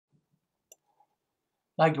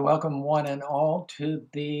I'd like to welcome one and all to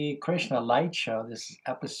the Krishna Light Show. This is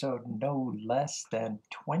episode no less than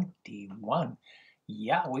 21.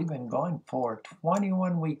 Yeah, we've been going for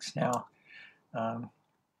 21 weeks now.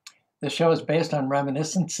 The show is based on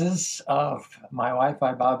reminiscences of my wife,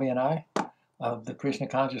 Bobby, and I, of the Krishna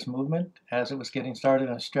Conscious movement as it was getting started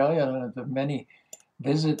in Australia, and of the many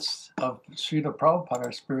visits of Srila Prabhupada,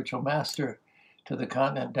 our spiritual master, to the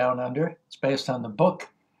continent down under. It's based on the book,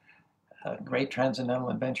 A Great Transcendental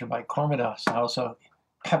Adventure by Kurma. I also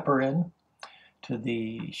pepper in to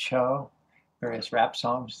the show various rap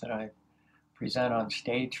songs that I present on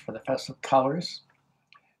stage for the Festival of Colors.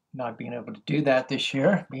 Not being able to do that this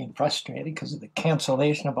year, being frustrated because of the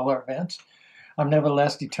cancellation of all our events, I'm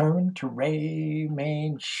nevertheless determined to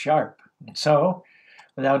remain sharp. And so,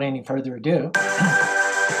 without any further ado,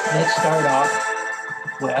 let's start off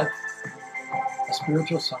with a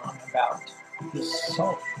spiritual song about the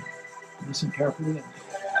soul. Listen carefully and the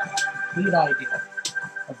complete idea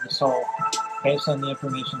of the soul based on the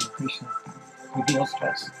information that Krishna reveals to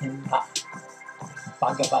us in the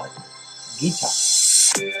Bhagavad Gita.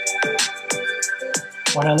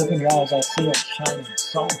 When I look in your eyes, I see a shining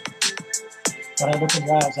soul. When I look in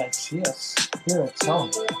your eyes, I see a spirit soul.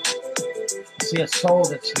 I see a soul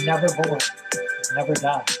that's never born, that never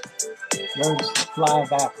died, yearns to fly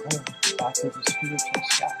back home, back to the spiritual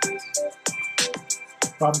skies.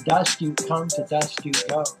 From dust you come, to dust you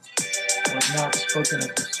go, was not spoken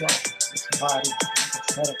of the soul. Its body, like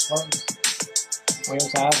a set of clothes,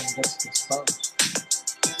 wears out and gets disposed.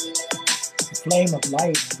 The flame of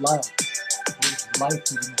light and love gives life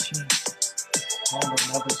to the machine. Candle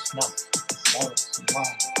never snuffs, zealous and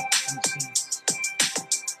wild, unseen.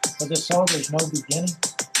 For the soul there's no beginning,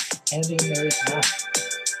 ending there is none.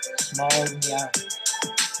 Small in the eye,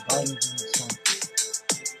 brighter than the sun.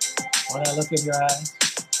 When I look in your eyes,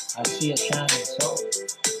 I see a shining soul.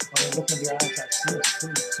 When I look in your eyes, I see a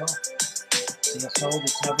spirit soul. See a soul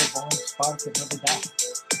that's never born, spark that never died.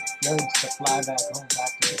 Yearns to fly back home,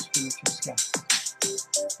 back to the spiritual sky.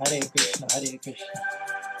 Hare Krishna, Hare Krishna,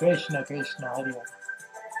 Krishna Krishna, Hare Hare,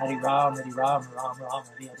 Hare Ram, Hare Ram, Ram Ram,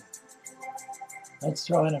 Hare Hare. Let's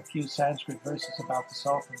throw in a few Sanskrit verses about the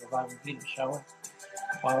soul from the Bhagavad Gita, shall we?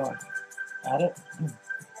 While we're at it.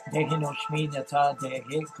 Dehi no shmi yata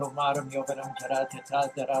dehi kumaram yogaram charat yata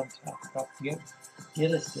daranta praptya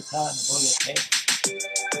giras yata naboyate.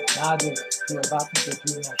 Nadu tuabatma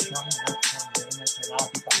tutuna shami natcham dena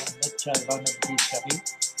janati paha netcha vana bhishavi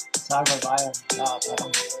sarvavaya ta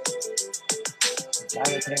param.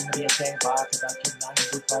 Jayate madhyate bhakadacham nani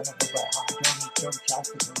bhutana bhabaha joni chom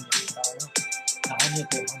chakra joni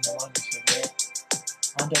Nahanyate Handavan Sire,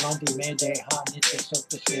 Handavanti Me Deha Nitya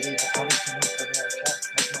Sukta Siri, Harisanu Pravera,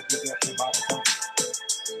 Hatma Vidya Prabhupada.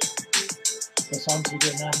 The Santi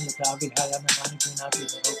Nanyata Vihayana Mani Punati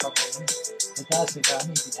Varoka Bhavani, Vitasi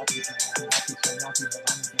Vani Vidati Janati Sanati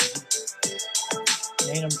Bhavani Devi.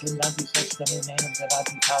 Nanam Chindanti Sastani, Nanam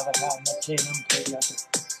Devati Tavaka, Nachenam Tedyati,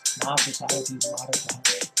 Nati Sarati Marata.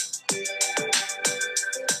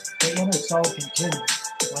 The inner soul continues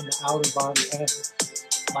when the outer body ends.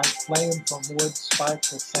 Like flame from wood,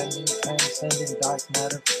 sparks ascending, transcending dark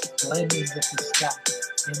matter, blending with the sky,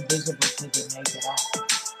 invisible to the naked eye.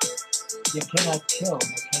 You cannot kill,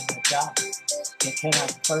 you cannot die. You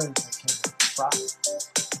cannot burn, you cannot fry.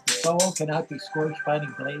 The soul cannot be scorched by any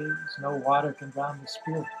blaze. No water can drown the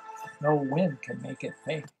spirit. No wind can make it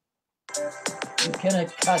fade. You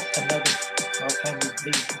cannot cut another, nor can you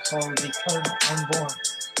bleed. The soul is eternal, unborn,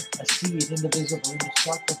 a seed, indivisible,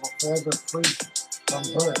 indestructible, forever free from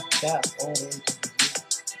birth, death, old age, and disease.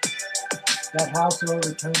 That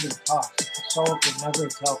howsoever turned and tossed, the soul can never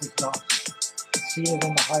itself exhaust. See it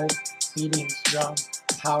in the heart, beating its drum,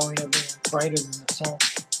 towering everywhere, brighter than the sun.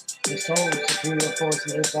 The soul is superior force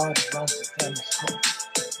that lives on and runs its endless course,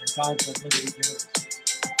 and guides the limited universe.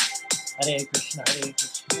 Hare Krishna, Hare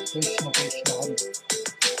Krishna, Krishna Krishna, Hare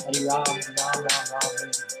Hare Ram, Ram Ram, Ram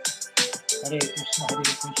Hare Hare Krishna, Hare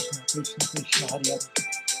Krishna, Krishna Krishna, Hare Hare,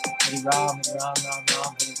 Hare Ram, Ram Ram,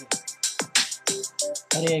 Ram Hare Hare.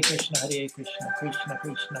 Hare Krishna, Krishna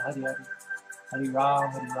Krishna, Hare Hare, Hare Ram,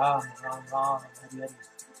 Ram Ram, Hare Hare.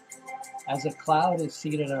 As a cloud is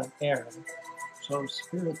seated on air, so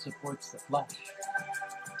spirit supports the flesh.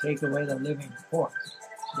 Take away the living corpse,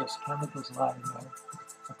 just chemicals lying there,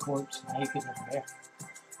 a corpse naked and bare.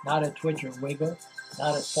 Not a twitch or wiggle,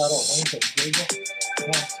 not a subtle wink or giggle.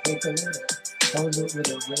 Can't take a little, close it with a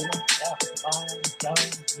riddle, deaf, blind, dumb,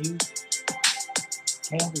 mute.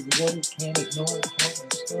 Can't reward it, can't ignore it, can't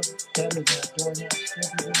restore it. Better than a doornail,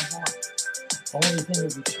 stiffer than a horn. Only thing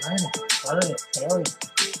is eternal, burn it, bury it.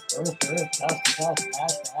 Earth to earth, dust to dust,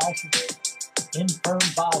 ash to ashes. Infirm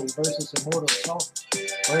body versus immortal soul.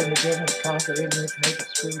 Learn the difference, conquer ignorance, make a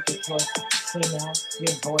spiritual choice. Sing out,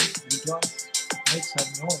 give voice, rejoice. Make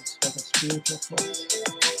some noise for the spiritual force.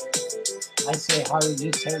 I say Hari,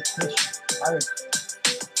 you say Krishna. Hari,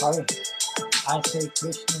 Hari. I say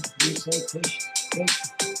Krishna, you say Krishna. Krishna,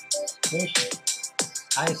 Krishna.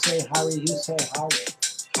 I say Hari, you say Hari.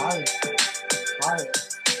 Hari, Hari.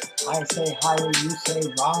 I say Hari, you say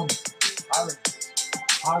Ram. Hari,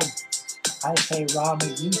 Hari. I say Rama,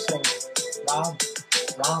 you say Ram,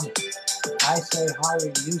 Ram. I say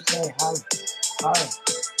Hari, you say Hari, Hari,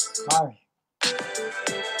 Hari.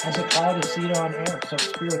 As a cloud is seated on air, so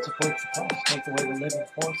spirits approach the pulse, take away the living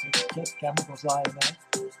force, and kiss chemicals lie in there.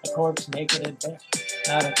 The corpse naked and bare,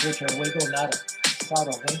 not a twitch or wiggle, not a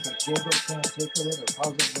subtle wink or jiggle, can't tickle it or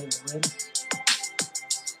puzzle with a riddle.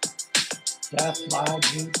 Death, lie,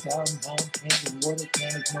 mute, down, can't reward it,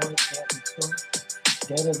 can't ignore it, can't restore it.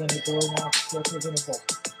 Deader than a doorknob, stricter than a bolt.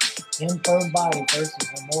 Infirm body versus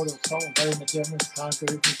immortal soul. Learn the difference, conquer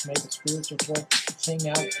ignorance, make a spiritual choice. Sing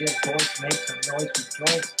out, give voice, make some noise,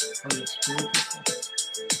 rejoice for your spiritual choice.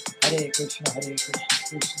 Hare Krishna, Hare Krishna,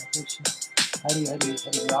 Krishna Krishna. Hare Hare,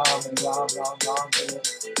 Hare Ram, Hare Ram, Ram Ram, Hare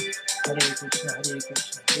Hare. Hare Krishna, Hare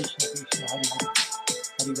Krishna, Krishna Krishna, Hare Hare.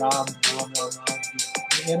 Hare Ram, Ram Ram, Ram Hare.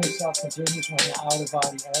 The inner self continues when the outer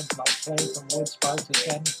body ends, like flame from wood, sparks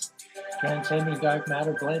ascending. Transcending dark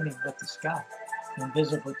matter, blending with the sky,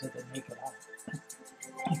 invisible to the naked eye.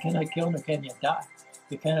 You cannot kill, nor can you die.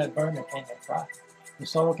 You cannot burn, nor can you fry. The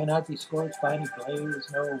soul cannot be scorched by any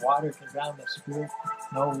blaze. No water can drown the spirit.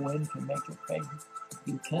 No wind can make it fade.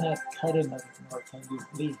 You cannot cut another, nor can you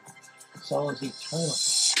bleed. The soul is eternal,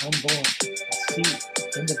 unborn, a seed,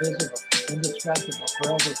 indivisible, indestructible,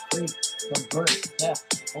 forever free from birth, death,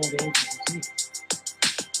 old age, and disease.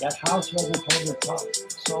 Yet how shall we told your thought?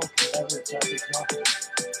 The soul can never itself exhaust.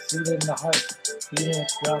 Seated in the heart, beating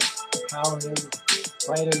its drum, powering everything.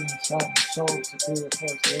 Brighter than the sun, the soul's superior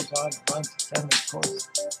force goes on and runs its endless course.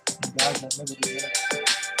 In God's unlimited universe.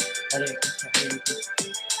 Hare Krishna, Hare Krishna.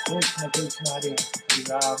 Krishna Krishna, Hare Hare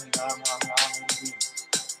Ram, Ram Ram, Ram Hare.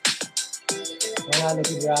 When I look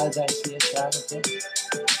in your eyes, I see a shining face.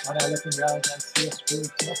 When I look in your eyes, I see a spirit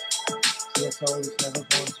soul. See a soul that's never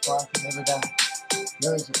born, spark and never die.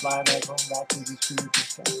 Yours to fly back home, back to the spiritual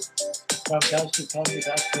sky. From dust you come to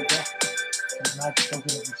dust you go. There's not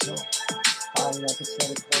spoken of the soul. Body like a set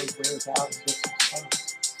of clothes wears out and gets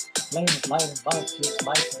exposed. Flame of light and love gives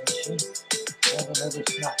life and machine. Never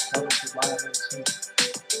snaps, subtle to lie unseen.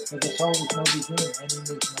 For the soul is no beginning, and in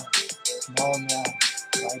is none. Small in the eyes,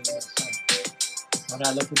 bright in the sun. When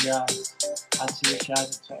I look in your eyes, I see a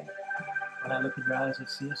shining soul. When I look in your eyes, I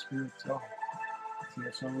see a spirit soul. I see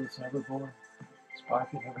a soul that's never born.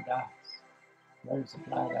 Spark that never dies. Learns to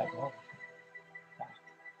fly back home, back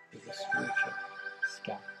to the spiritual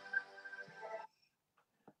sky.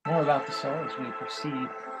 More about the soul as we proceed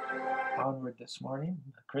onward this morning.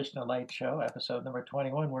 The Krishna Lite Show, episode number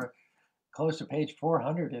 21. We're close to page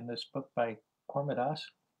 400 in this book by Kurma.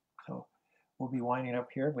 So we'll be winding up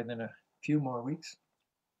here within a few more weeks.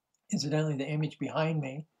 Incidentally, the image behind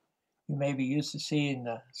me, you may be used to seeing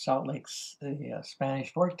the Salt Lake, the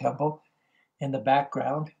Spanish Fork Temple in the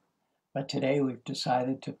background, but today we've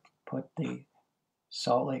decided to put the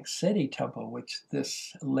Salt Lake City Temple, which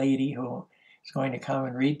this lady who is going to come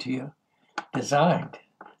and read to you designed.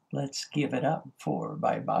 Let's give it up for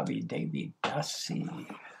by Bobby Devi Dasi.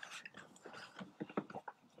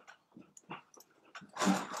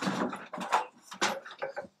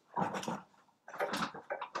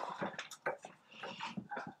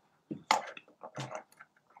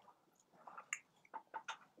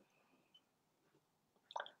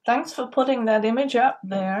 Thanks for putting that image up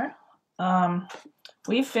there.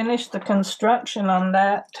 We finished the construction on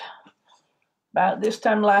that about this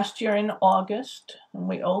time last year in August, and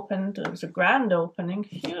we opened. It was a grand opening.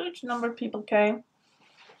 Huge number of people came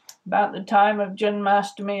about the time of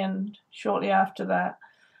Janmashtami and shortly after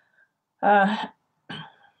that.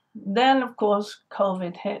 Then, of course,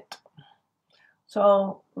 COVID hit.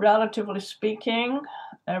 So, relatively speaking,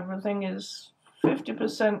 everything is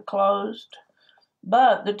 50% closed.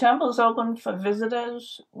 But the temple's open for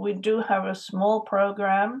visitors. We do have a small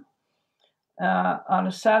program. On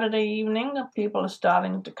a Saturday evening, people are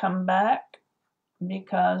starting to come back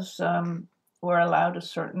because we're allowed a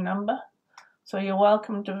certain number. So you're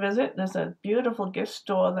welcome to visit. There's a beautiful gift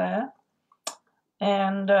store there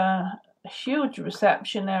and a huge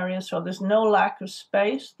reception area, so there's no lack of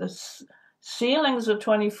space. The ceilings are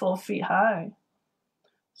 24 feet high,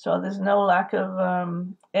 so there's no lack of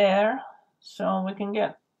air. So we can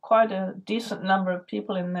get quite a decent number of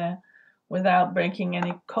people in there without breaking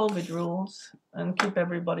any COVID rules and keep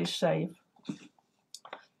everybody safe.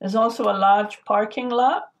 There's also a large parking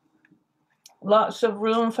lot, lots of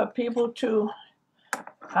room for people to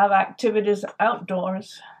have activities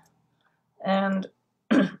outdoors. And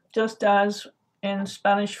just as in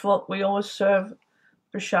Spanish folk, we always serve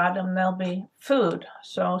prasadam, there'll be food.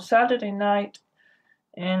 So Saturday night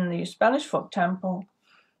in the Spanish folk temple,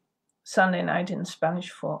 Sunday night in Spanish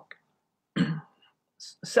folk,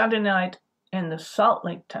 Saturday night in the Salt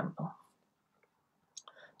Lake temple.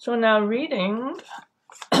 So now reading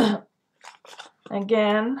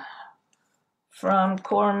again from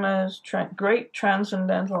Kurma's Great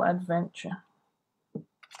Transcendental Adventure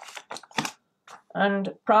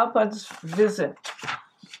and Prabhupada's visit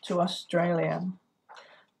to Australia.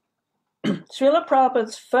 Srila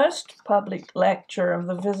Prabhupada's first public lecture of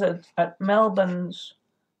the visit at Melbourne's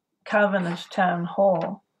Cavernous Town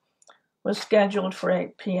Hall was scheduled for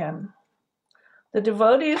 8 p.m. The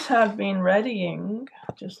devotees had been readying,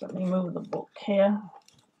 just let me move the book here,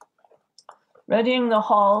 readying the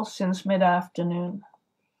hall since mid-afternoon.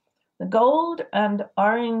 The gold and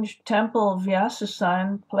orange temple Vyasa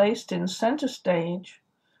sign placed in center stage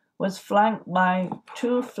was flanked by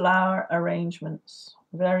 2 flower arrangements,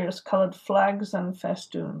 various colored flags and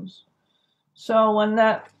festoons. So when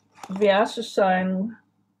that Vyasa sign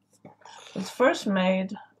was first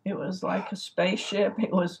made, it was like a spaceship.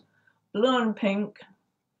 It was blue and pink.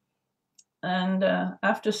 And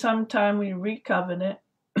after some time, we recovered it.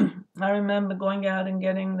 I remember going out and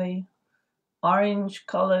getting the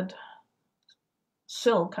orange-colored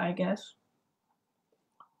silk, I guess.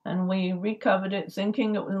 And we recovered it,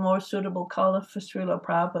 thinking it was a more suitable color for Srila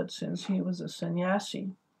Prabhupada since he was a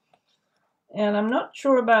sannyasi. And I'm not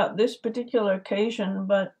sure about this particular occasion,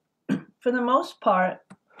 but for the most part,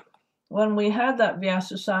 when we had that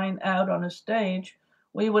Vyasa sign out on a stage,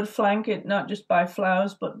 we would flank it not just by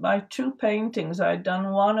flowers, but by 2 paintings. I'd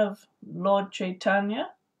done one of Lord Chaitanya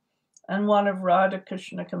and one of Radha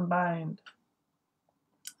Krishna combined.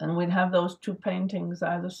 And we'd have those 2 paintings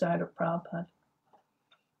either side of Prabhupada.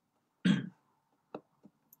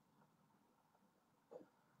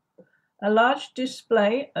 A large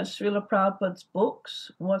display of Srila Prabhupada's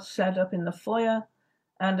books was set up in the foyer,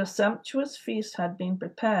 and a sumptuous feast had been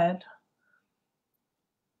prepared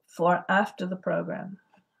for after the program.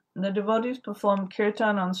 The devotees performed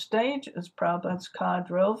kirtan on stage as Prabhupada's car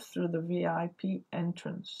drove through the VIP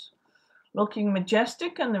entrance. Looking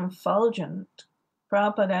majestic and effulgent,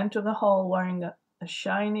 Prabhupada entered the hall wearing a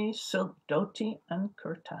shiny silk dhoti and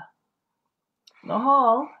kurta. The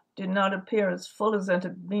hall did not appear as full as it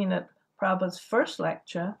had been at Prabhupada's first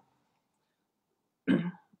lecture,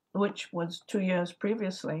 which was 2 years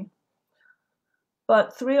previously,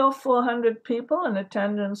 but 300 or 400 people in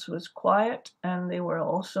attendance was quiet, and they were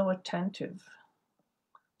also attentive.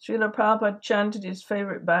 Srila Prabhupada chanted his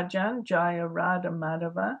favorite bhajan, Jaya Radha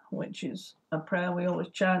Madhava, which is a prayer we always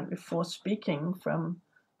chant before speaking from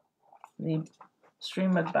the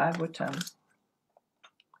Srimad Bhagavatam.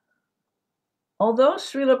 Although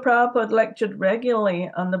Srila Prabhupada lectured regularly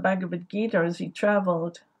on the Bhagavad Gita as he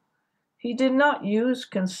traveled, he did not use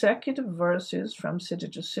consecutive verses from city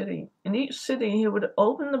to city. In each city, he would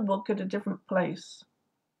open the book at a different place,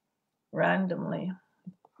 randomly.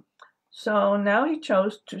 So now he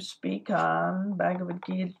chose to speak on Bhagavad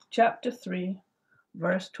Gita, chapter 3,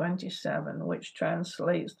 verse 27, which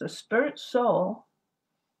translates, "The spirit soul,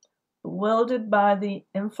 bewildered by the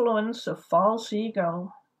influence of false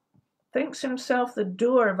ego, thinks himself the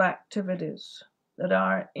doer of activities that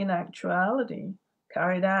are in actuality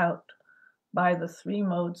carried out by the 3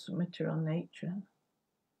 modes of material nature."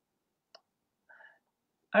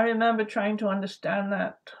 I remember trying to understand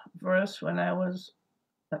that verse when I was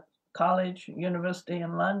at college, university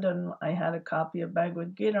in London. I had a copy of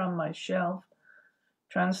Bhagavad Gita on my shelf,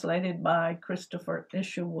 translated by Christopher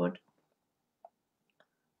Isherwood.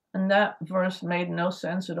 And that verse made no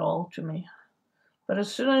sense at all to me. But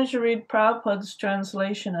as soon as you read Prabhupada's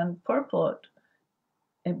translation and purport,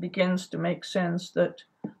 it begins to make sense that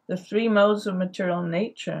the 3 modes of material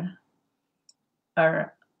nature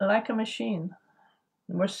are like a machine.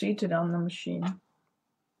 We're seated on the machine.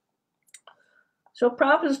 So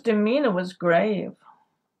Prabhupada's demeanor was grave.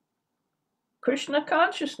 Krishna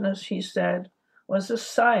consciousness, he said, was a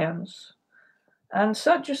science, and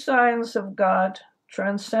such a science of God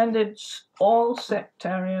transcended all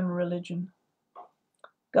sectarian religion.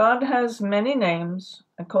 God has many names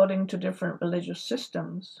according to different religious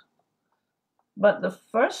systems, but the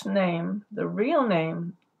first name, the real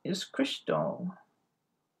name, is Krishna.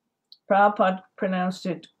 Prabhupada pronounced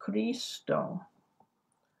it Christo.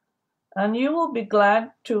 And you will be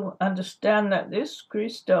glad to understand that this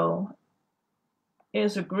Christo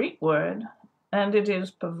is a Greek word, and it is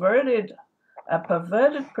a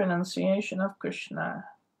perverted pronunciation of Krishna.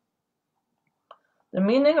 The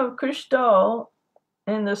meaning of Christo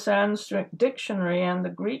in the Sanskrit dictionary and the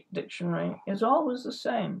Greek dictionary is always the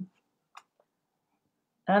same.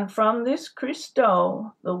 And from this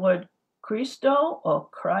Christo, the word Christo or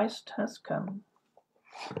Christ has come.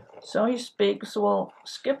 So he speaks. We'll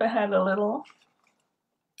skip ahead a little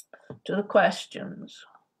to the questions.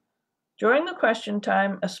 During the question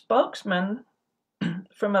time, a spokesman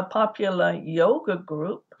from a popular yoga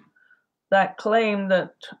group that claimed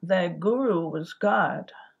that their guru was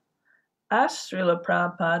God asked Srila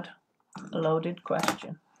Prabhupada a loaded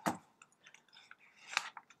question.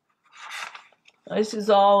 This is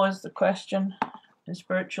always the question in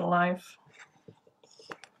spiritual life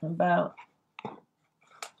about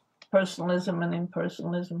personalism and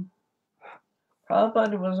impersonalism.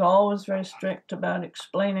 Prabhupada was always very strict about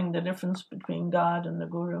explaining the difference between God and the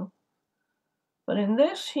Guru. But in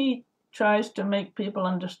this, he tries to make people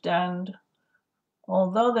understand,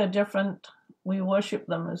 although they're different, we worship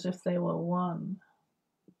them as if they were one.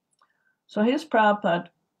 So here's Prabhupada.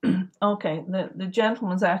 Okay, the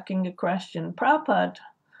gentleman's asking a question. Prabhupada,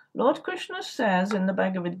 Lord Krishna says in the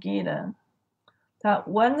Bhagavad Gita that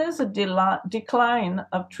when there's a decline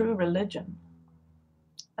of true religion,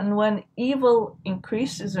 and when evil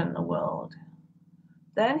increases in the world,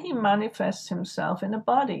 then he manifests himself in a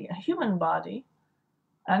body, a human body,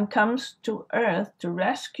 and comes to earth to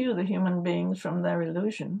rescue the human beings from their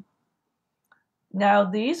illusion. Now,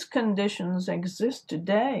 these conditions exist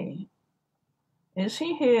today. Is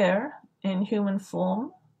he here in human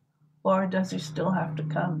form, or does he still have to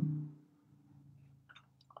come?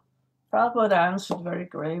 Prabhupada answered very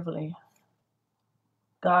gravely,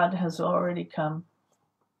 God has already come.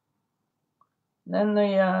 Then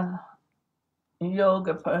the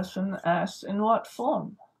yoga person asks, in what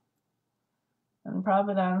form? And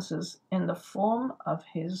Prabhupada answers, in the form of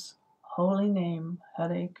his holy name,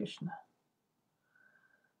 Hare Krishna.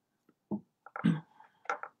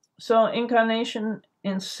 So incarnation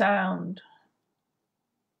in sound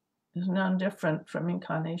is no different from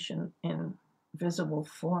incarnation in visible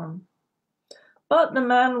form. But the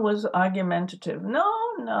man was argumentative.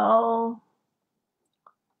 No.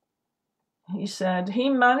 He said, he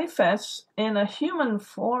manifests in a human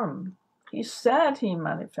form. He said he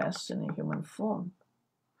manifests in a human form.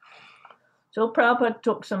 So Prabhupada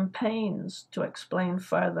took some pains to explain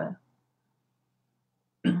further.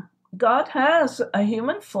 God has a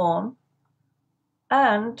human form,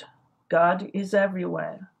 and God is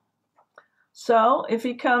everywhere. So if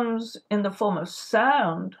he comes in the form of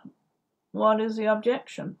sound, what is the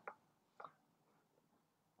objection?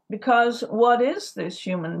 Because what is this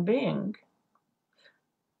human being?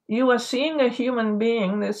 You are seeing a human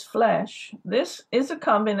being, this flesh. This is a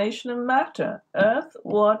combination of matter, earth,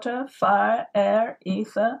 water, fire, air,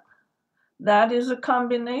 ether. That is a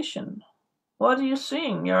combination. What are you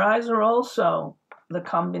seeing? Your eyes are also the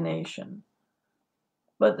combination.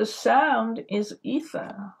 But the sound is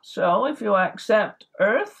ether. So if you accept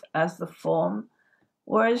earth as the form,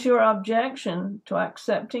 where is your objection to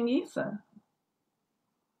accepting ether?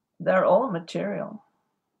 They're all material.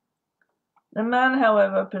 The man,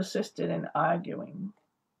 however, persisted in arguing.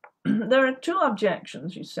 There are two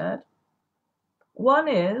objections, he said. One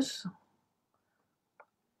is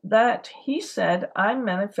that he said, I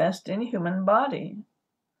manifest in human body,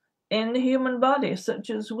 such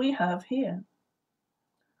as we have here.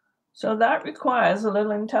 So that requires a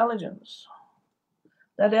little intelligence.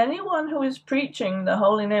 That anyone who is preaching the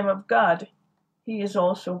holy name of God, he is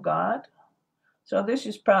also God. So this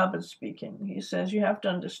is Prabhupada speaking. He says you have to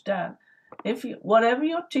understand, whatever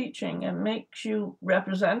you're teaching, it makes you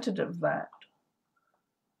representative of that.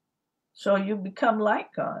 So you become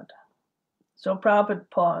like God. So Prabhupada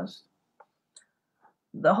paused.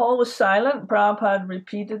 The whole was silent. Prabhupada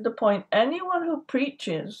repeated the point. Anyone who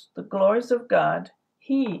preaches the glories of God,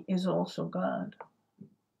 he is also God.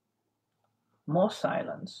 More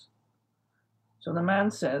silence. So the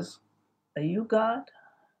man says, are you God?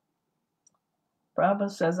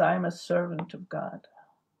 Prabhupada says, I am a servant of God.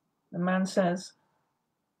 The man says,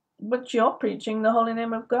 but you're preaching the holy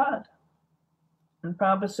name of God. And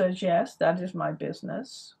Prabhupada says, yes, that is my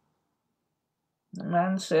business. The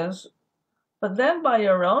man says, but then by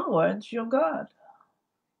your own words, you're God.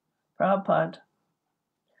 Prabhupada,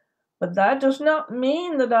 but that does not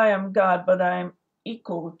mean that I am God, but I am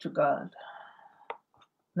equal to God.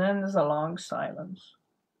 Then there's a long silence.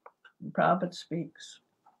 And Prabhupada speaks.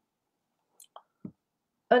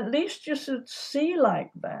 At least you should see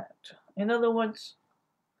like that. In other words,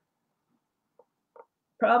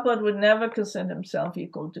 Prabhupada would never consider himself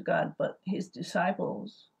equal to God, but his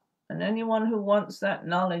disciples. And anyone who wants that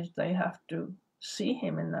knowledge, they have to see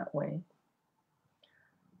him in that way.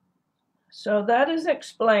 So that is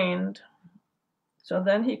explained. So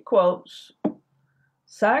then he quotes,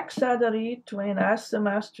 Saksadari twain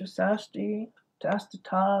asamastra sasti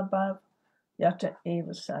tastatarbhav yata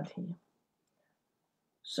eva sadhi.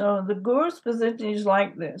 So the Guru's position is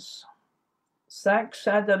like this.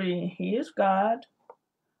 Saksadari, he is God.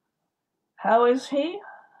 How is he?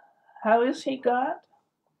 How is he God?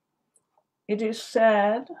 It is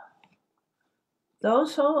said,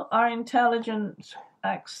 those who are intelligent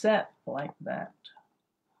accept like that.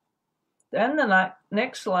 Then the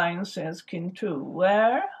next line says, Kintu,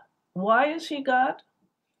 where? Why is he God?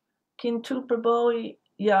 Kintu prabho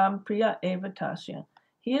yam priya evatasya.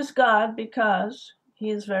 He is God because he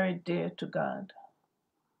is very dear to God.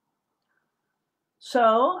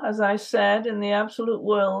 So, as I said, in the absolute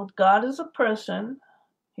world, God is a person.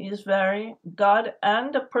 He is very God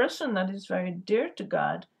and a person that is very dear to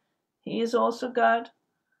God. He is also God,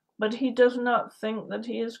 but he does not think that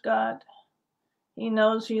he is God. He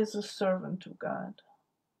knows he is a servant of God.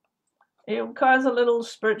 It requires a little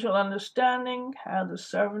spiritual understanding how the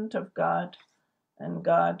servant of God and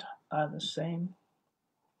God are the same.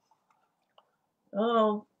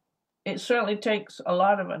 Oh, it certainly takes a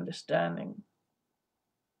lot of understanding.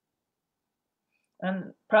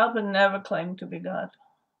 And Prabhupada never claimed to be God.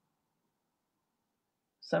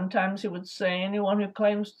 Sometimes he would say, anyone who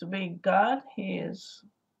claims to be God, he is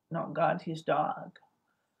not God, he's dog.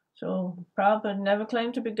 So Prabhupada never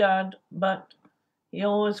claimed to be God, but he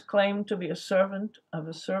always claimed to be a servant of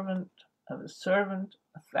a servant of a servant,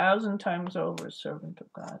 1,000 times over a servant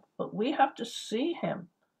of God. But we have to see him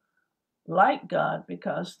like God,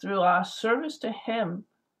 because through our service to him,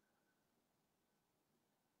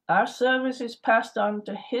 our service is passed on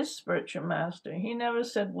to his spiritual master. He never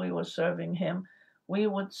said we were serving him. He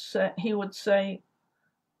would say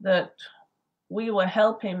that we were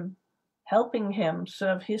helping him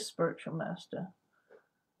serve his spiritual master.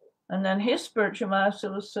 And then his spiritual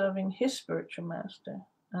master was serving his spiritual master,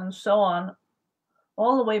 and so on,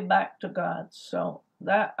 all the way back to God. So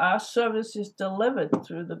that our service is delivered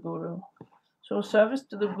through the Guru. So service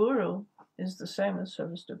to the Guru is the same as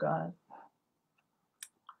service to God.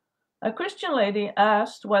 A Christian lady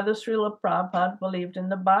asked whether Srila Prabhupada believed in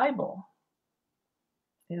the Bible.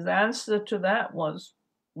 His answer to that was,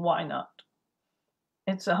 why not?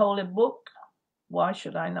 It's a holy book. Why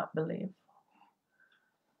should I not believe?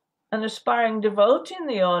 An aspiring devotee in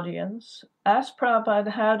the audience asked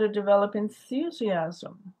Prabhupada how to develop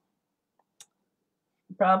enthusiasm.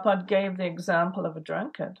 Prabhupada gave the example of a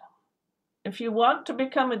drunkard. If you want to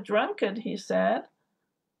become a drunkard, he said,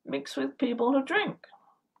 mix with people who drink.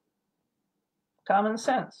 Common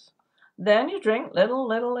sense. Then you drink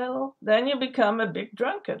little, then you become a big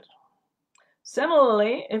drunkard.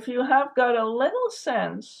 Similarly, if you have got a little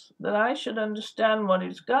sense that I should understand what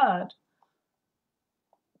is God,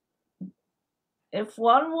 if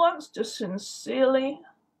one wants to sincerely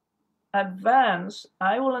advance,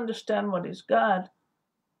 I will understand what is God,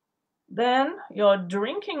 then your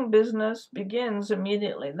drinking business begins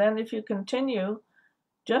immediately. Then if you continue,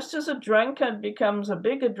 just as a drunkard becomes a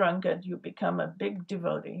bigger drunkard, you become a big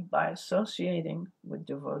devotee by associating with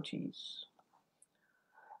devotees.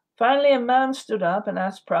 Finally, a man stood up and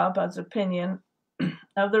asked Prabhupada's opinion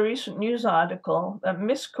of the recent news article that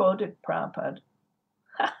misquoted Prabhupada.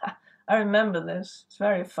 I remember this. It's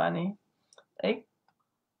very funny. They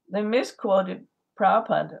misquoted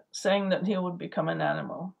Prabhupada, saying that he would become an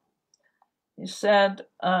animal. He said,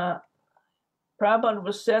 Prabhupada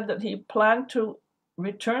was said that he planned to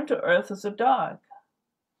return to earth as a dog.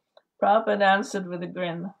 Prabhupada answered with a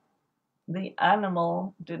grin. The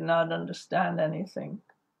animal did not understand anything.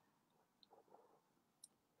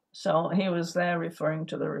 So he was there referring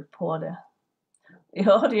to the reporter.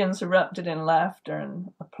 The audience erupted in laughter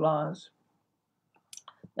and applause.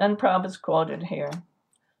 Then Prabhupada's quoted here.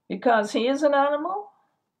 Because he is an animal,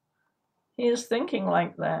 he is thinking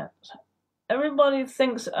like that. Everybody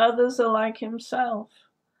thinks others are like himself.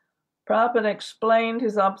 Prabhupada explained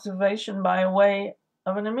his observation by way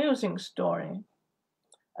of an amusing story.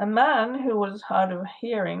 A man who was hard of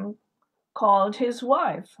hearing called his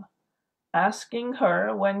wife, asking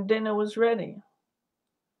her when dinner was ready.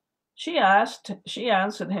 She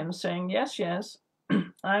answered him, saying, yes,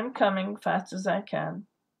 I'm coming fast as I can.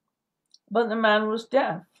 But the man was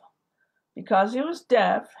deaf. Because he was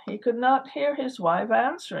deaf, he could not hear his wife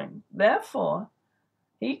answering. Therefore,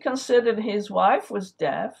 he considered his wife was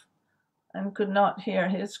deaf and could not hear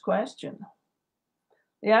his question.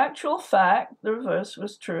 The actual fact, the reverse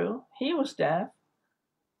was true. He was deaf,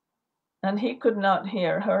 and he could not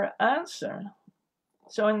hear her answer.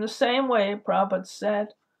 So in the same way, Prabhupada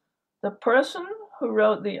said, the person who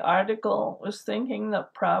wrote the article was thinking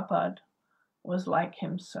that Prabhupada was like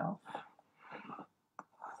himself.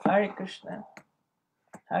 Hare Krishna,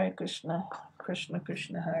 Krishna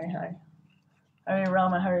Krishna, Hare Hare, Hare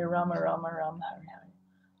Rama, Rama Rama, Hare Hare.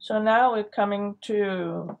 So now we're coming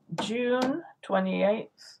to June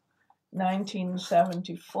 28th,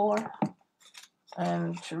 1974,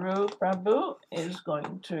 and Charu Prabhu is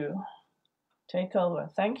going to take over.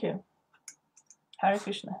 Thank you. Hare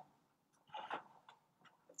Krishna.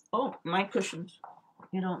 Oh, my cushions.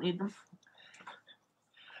 You don't need them?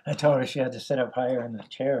 I told her she had to sit up higher in the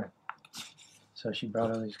chair, so she brought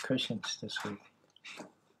all these cushions this week.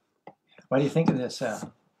 What do you think of this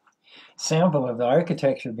sample of the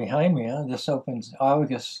architecture behind me? This opens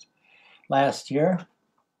August last year.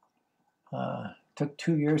 Took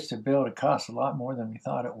 2 years to build. It cost a lot more than we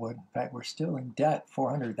thought it would. In fact, we're still in debt,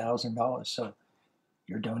 $400,000. So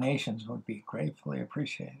your donations would be gratefully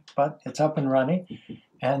appreciated. But it's up and running,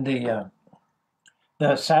 and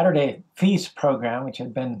the Saturday Feast program, which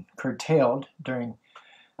had been curtailed during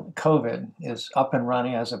COVID, is up and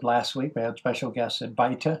running as of last week. We had special guests at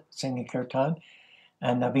Lite singing kirtan,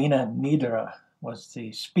 and Navina Nidra was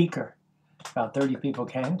the speaker. About 30 people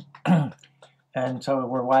came. And so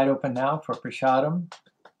we're wide open now for prasadam,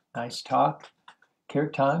 nice talk,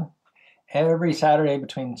 kirtan. Every Saturday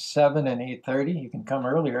between 7 and 8:30. You can come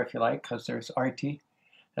earlier if you like, because there's arti,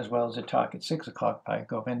 as well as a talk at 6 o'clock by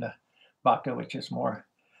Govinda Bhakta, which is more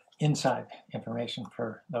inside information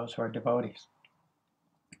for those who are devotees.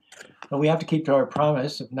 But we have to keep to our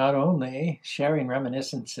promise of not only sharing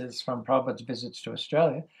reminiscences from Prabhupada's visits to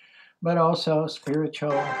Australia, but also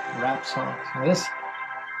spiritual rap songs. And this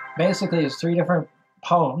basically is 3 different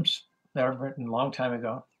poems that were written a long time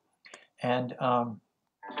ago. And,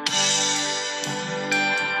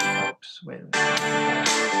 oops, wait a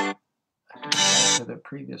minute. Back to the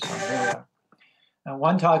previous one. There we are. And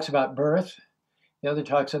one talks about birth. The other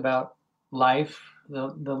talks about life,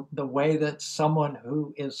 the way that someone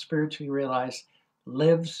who is spiritually realized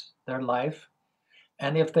lives their life.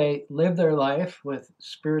 And if they live their life with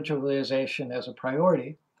spiritual realization as a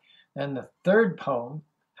priority, then the third poem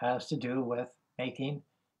has to do with making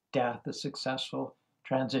death a successful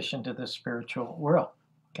transition to the spiritual world.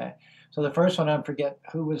 Okay, so the first one, I forget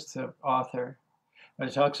who was the author, but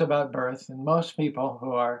it talks about birth, and most people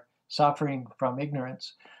who are suffering from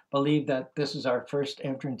ignorance believe that this is our first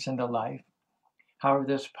entrance into life. However,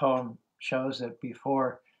 this poem shows that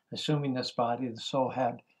before assuming this body, the soul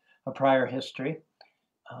had a prior history.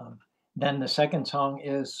 Then the second song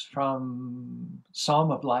is from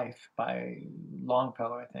Psalm of Life by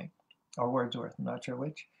Longfellow, I think, or Wordsworth, I'm not sure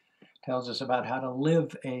which, tells us about how to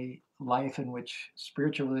live a life in which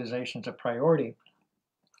spiritual realization is a priority.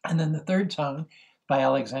 And then the third song by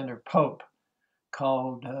Alexander Pope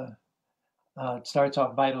called, it starts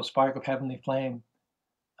off, Vital Spark of Heavenly Flame.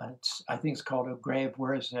 I think it's called A Grave,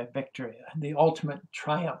 Where is That Victory? The ultimate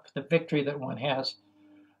triumph, the victory that one has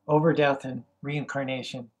over death and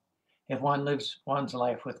reincarnation if one lives one's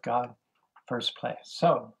life with God first place.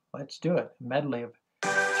 So let's do it. A medley of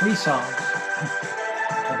 3 songs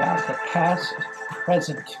about the past,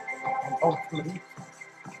 present, and hopefully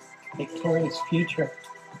victorious future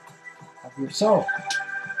of your soul.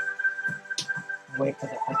 Wait for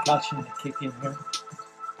the percussion to kick in here.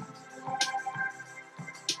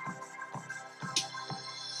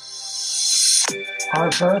 Our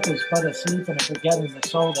birth is but a sleep and a forgetting. The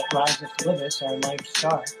soul that riseth with us, our life's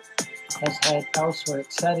star, has had elsewhere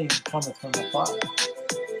its setting and cometh from afar.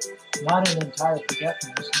 Not in entire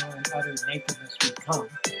forgetfulness, nor in utter nakedness we come,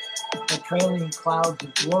 but trailing clouds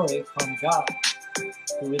of glory from God,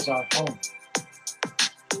 who is our home.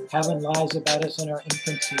 Heaven lies about us in our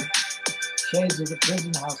infancy. Shades of the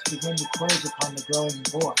prison house begin to close upon the growing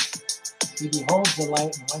boy. He beholds the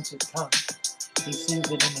light, and whence it comes, he sees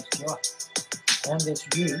it in his joy. And this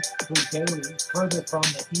youth, who daily further from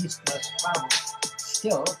the east must travel,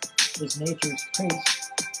 still is nature's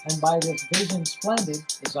priest, and by this vision splendid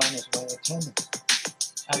is on his way attending.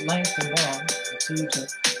 At length the man receives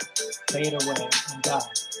it, fade away and die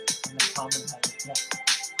in the common light of death.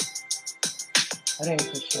 Hare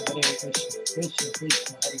Krishna, Krishna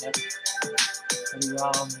Krishna, Hare Hare, Hare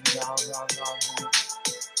Ram, Ram Ram,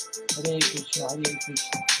 Hare Krishna,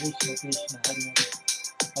 Krishna Krishna, Hare Hare,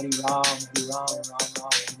 Hare Ram, Ram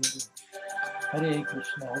Ram, Hare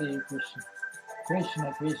Krishna, Krishna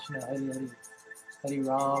Krishna, Hare Hare, Hare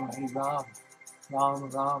Ram, Ram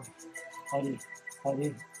Ram, Hari,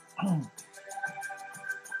 Hari.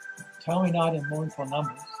 Tell me not in mournful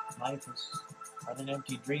numbers, life is but an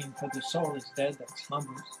empty dream, for the soul is dead that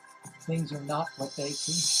slumbers. Things are not what they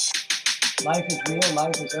seem. Life is real,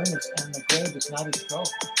 life is earnest, and the grave is not its goal.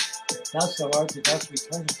 Thus thou art to dust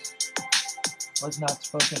returnest, was not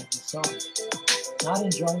spoken of the soul. Not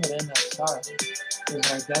enjoyment and not sorrow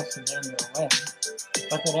is our destiny and their way,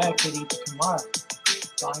 but that act that each tomorrow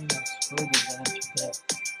find us further than today.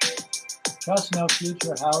 Trust no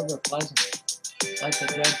future, however pleasant, like the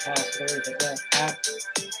dead past bury the dead.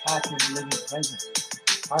 Act in the living present,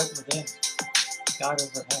 heart within, God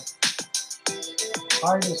overhead.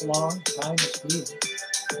 Heart is long, time is fleeting,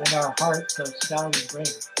 and our hearts, though stout and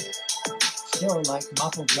brave, still like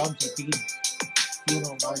muffled drums are beating,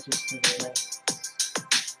 funeral marches to the grave.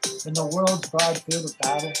 In the world's broad field of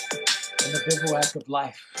battle, in the bivouac of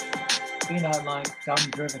life, be not like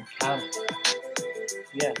dumb-driven cattle,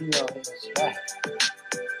 yet hero in the strife.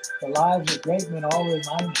 The lives of great men all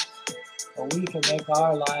remind us, but we can make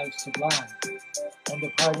our lives sublime, and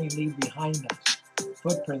departing leave behind us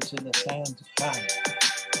footprints in the sands of time.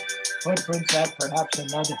 Footprints that perhaps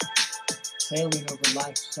another, sailing over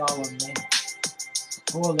life's solemn name.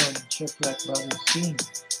 Forlorn and shipwrecked brothers seen,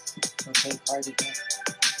 so take heart again.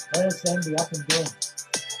 Let us then be up and doing,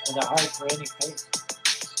 with a heart for any pace,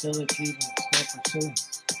 still achieving, still pursuing,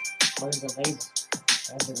 learn the labor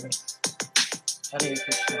and the ring. Hare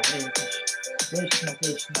Krishna, Hare Krishna, Krishna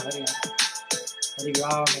Krishna, Hare Hare, Hare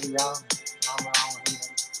Ram, Ram Ram, Hare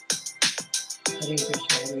Hare. Hare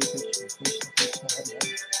Krishna, Krishna Krishna, Hare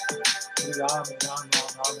Hare, Hare Ram, Ram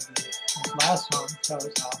Ram, Hare Hare. This last song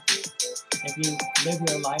shows how if you live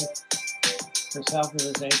your life for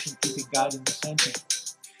self-realization, keeping God in the center,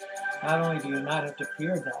 not only do you not have to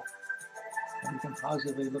fear death, but you can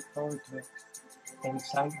positively look forward to it with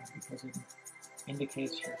excitement because it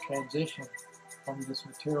indicates your transition from this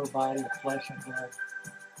material body of flesh and blood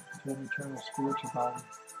to an eternal spiritual body,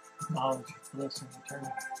 knowledge, bliss, and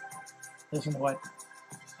eternity. Listen to what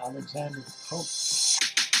Alexander Pope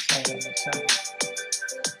said on the subject.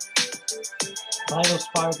 Vital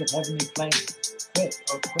spark of heavenly flame, quit,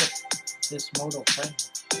 oh quit, this mortal frame,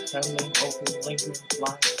 trembling, hoping, lingering,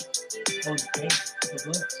 flying, oh the pain, the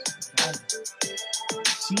bliss, the dying.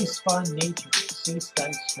 Cease fond nature, cease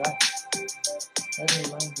thy strife, heavenly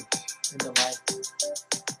language in the light.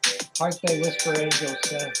 Hark thy whisper, angels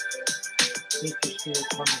say, seek your spirit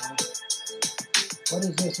come away. What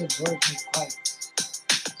is this absorbs me quite?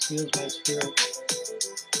 Steals my spirit,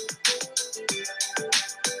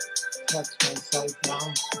 sets my sight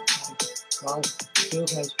down, God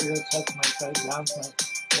steals my spirit, sets my sight down, my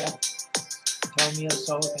death. Tell me, O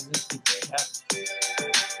soul, can this be death?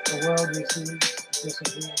 The world receives,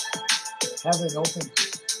 disappears. Heaven opens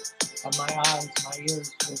on my eyes, my ears,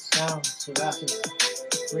 with sound, seraphic,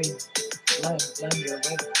 green, lend your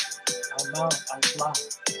wing. I mount, I fly.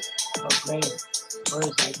 O grave, where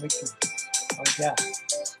is thy victory? O death,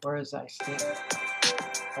 where is thy sting?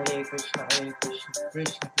 Hare Krishna,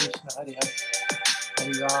 Krishna Krishna, Hare Hare,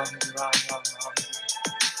 Hare Ram, Ram Ram.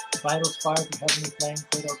 Vital spark of heavenly flame,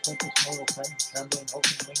 quit, O quit this mortal frame, trembling,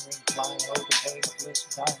 hoping, lingering, flying, oh the pain of bliss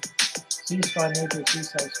and dying. Cease by nature,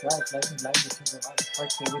 cease thy strife, lightning, language in the light,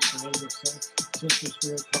 heart they wish the angels say, sister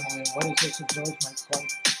spirit come away. What is this absorbs my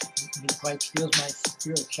plight? Me quite steals my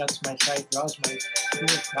spirit, shuts my sight, draws my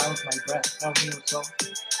spirit, drowns my breath. Tell me, O soul,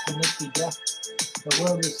 can this be death? The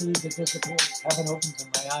world receives, it disappears. Heaven opens in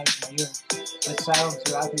my eyes, my ears. With sound,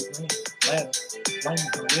 seraphic ring, lend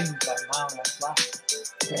the wings, I mount, I fly.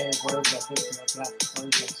 Grave, where is thy victory of death? Where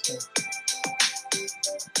is thy sting?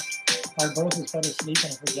 Our birth is but a sleep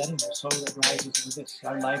and a forgetting, the soul that rises with us.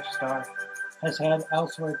 Our life star has had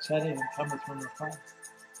elsewhere its setting and cometh from afar.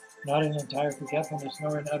 Not in entire forgetfulness,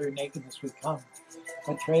 nor in utter nakedness we come,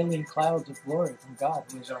 but trailing clouds of glory from God,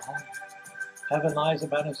 who is our home. Heaven lies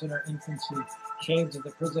about us in our infancy. Shades of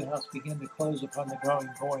the prison house begin to close upon the growing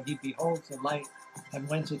boy. He beholds the light, and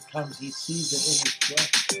whence it comes, he sees it in his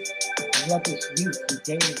breath. And yet this youth, who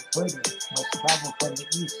daily further must travel from the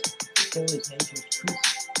east, still is nature's priest.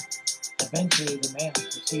 Eventually the man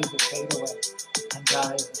perceives it fade away, and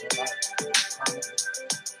dies in the light. Amen.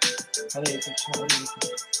 Hare Krishna, Hare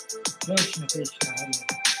Krishna, Krishna Krishna, Hare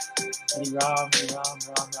Hare, Hare Ram,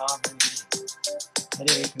 Ram Ram, Hare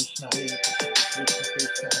Hare. Hare Krishna, Krishna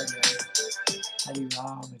Krishna, Hare Hare, Hare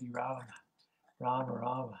Ram, Ram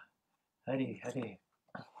Ram, Hare Hare.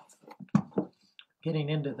 Getting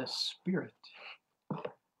into the spirit,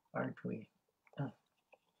 aren't we?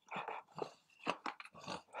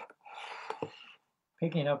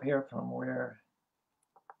 Picking up here from where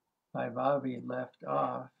my Bobby left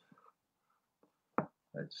off,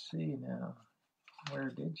 Let's see now.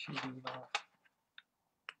 Where did she leave off?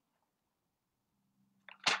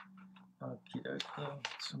 Okie dokie.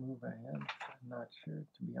 Let's move ahead. I'm not sure,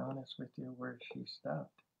 to be honest with you, where she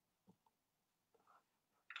stopped.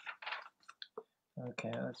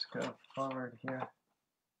 Okay, let's go forward here.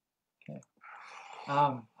 Okay.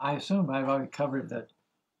 I assume I've already covered the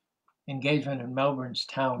engagement in Melbourne's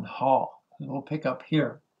town hall. We'll pick up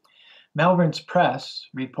here. Melbourne's press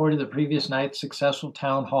reported the previous night's successful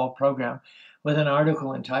town hall program with an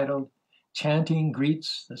article entitled "Chanting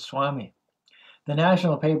Greets the Swami." The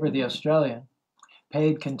national paper, The Australian,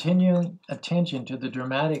 paid continuing attention to the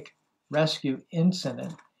dramatic rescue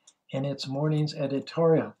incident in its morning's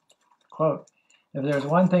editorial. Quote, "If there's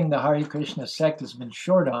one thing the Hare Krishna sect has been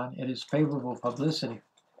short on, it is favorable publicity.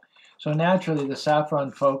 So naturally, the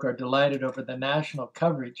saffron folk are delighted over the national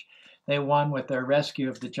coverage they won with their rescue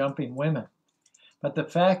of the jumping women. But the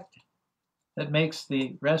fact that makes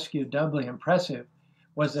the rescue doubly impressive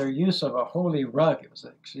was their use of a holy rug. It was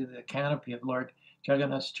actually the canopy of Lord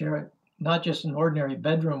Jagannath's chariot, not just an ordinary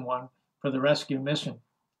bedroom one for the rescue mission.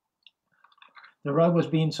 The rug was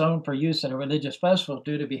being sewn for use in a religious festival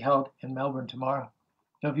due to be held in Melbourne tomorrow."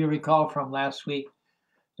 So if you recall from last week,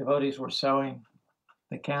 devotees were sewing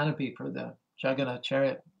the canopy for the Jagannath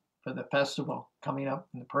chariot for the festival coming up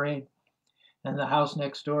in the parade. And the house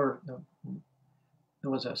next door,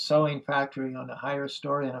 there was a sewing factory on a higher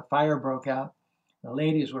story, and a fire broke out. The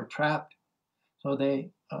ladies were trapped. So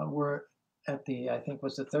they were at the, I think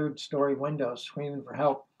was the third story window, screaming for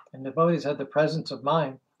help. And devotees had the presence of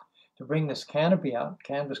mind to bring this canopy out,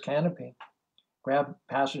 canvas canopy, grab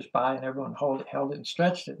passersby, and everyone held it and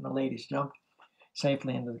stretched it. And the ladies jumped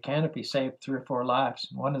safely into the canopy, saved 3 or 4 lives.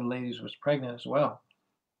 And one of the ladies was pregnant as well.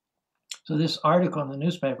 So this article in the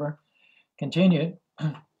newspaper continued.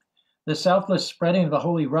 "The selfless spreading of the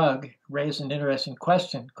holy rug raised an interesting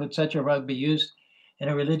question. Could such a rug be used in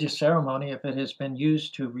a religious ceremony if it has been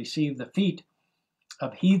used to receive the feet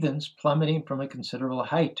of heathens plummeting from a considerable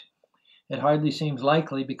height? It hardly seems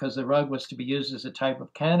likely, because the rug was to be used as a type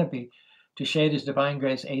of canopy to shade His Divine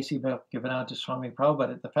Grace A.C. book given out to Swami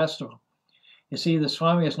Prabhupada at the festival. You see, the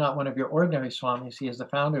Swami is not one of your ordinary Swamis. He is the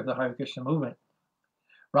founder of the Hare Krishna movement."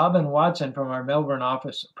 Robin Watson from our Melbourne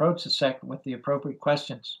office approached the sect with the appropriate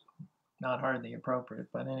questions. Not hardly appropriate,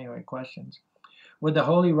 but anyway, questions. Would the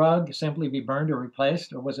holy rug simply be burned or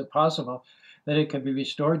replaced, or was it possible that it could be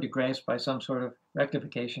restored to grace by some sort of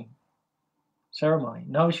rectification ceremony?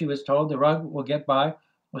 No, she was told, the rug will get by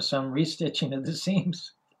with some restitching of the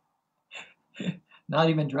seams. Not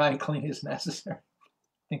even dry clean is necessary.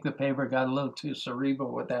 I think the paper got a little too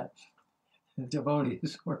cerebral with that. The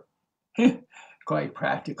devotees were quite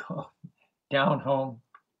practical. Down home,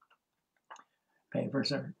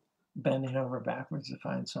 papers are bending over backwards to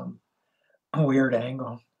find some weird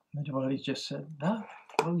angle. The devotees just said, "No,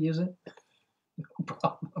 we'll use it. No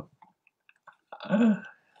problem."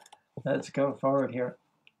 Let's go forward here.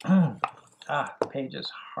 The page is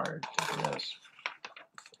hard to do this.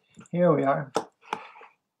 Here we are.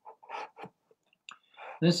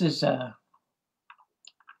 This is a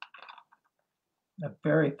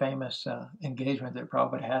very famous engagement that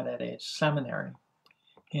Prabhupada had at a seminary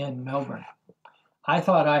in Melbourne. I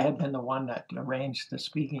thought I had been the one that arranged the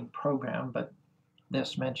speaking program, but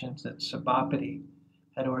this mentions that Sabapati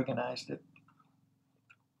had organized it.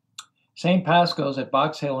 St. Pascal's at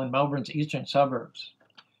Box Hill in Melbourne's eastern suburbs.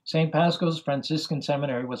 St. Pascal's Franciscan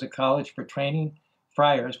Seminary was a college for training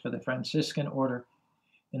friars for the Franciscan order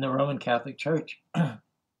in the Roman Catholic Church.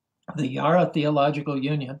 The Yara Theological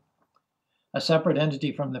Union, a separate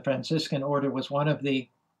entity from the Franciscan order, was one of the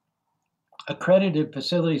accredited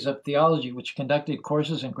facilities of theology which conducted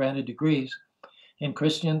courses and granted degrees in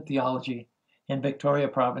Christian theology in Victoria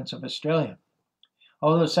Province of Australia.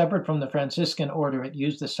 Although separate from the Franciscan order, it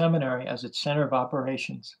used the seminary as its center of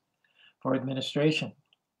operations for administration.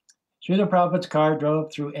 Srila Prabhupada's car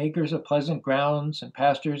drove through acres of pleasant grounds and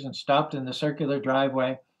pastures and stopped in the circular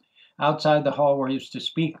driveway outside the hall where he used to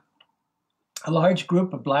speak. A large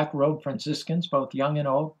group of black-robed Franciscans, both young and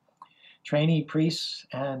old, trainee priests,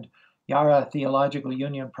 and Yara Theological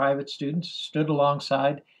Union private students, stood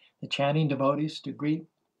alongside the chanting devotees to greet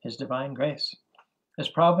His Divine Grace. As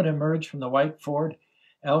Prabhupada emerged from the white Ford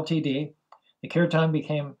LTD, the kirtan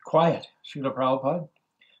became quiet. Srila Prabhupada,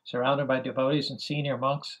 surrounded by devotees and senior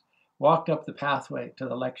monks, walked up the pathway to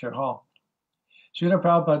the lecture hall. Srila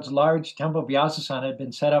Prabhupada's large temple Vyasasana had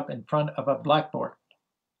been set up in front of a blackboard.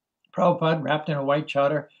 Prabhupada, wrapped in a white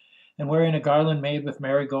chadar and wearing a garland made with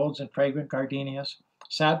marigolds and fragrant gardenias,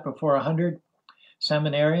 sat before 100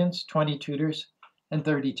 seminarians, 20 tutors, and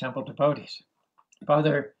 30 temple devotees.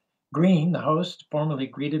 Father Green, the host, formally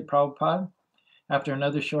greeted Prabhupada. After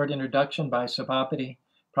another short introduction by Sabapati,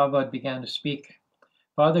 Prabhupada began to speak.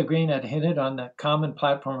 Father Green had hinted on the common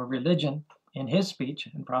platform of religion in his speech,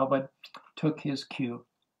 and Prabhupada took his cue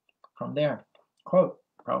from there. Quote,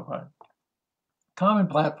 Prabhupada, common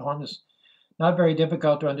platform is not very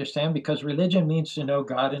difficult to understand because religion means to know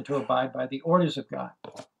God and to abide by the orders of God.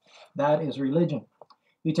 That is religion.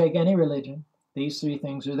 You take any religion, these three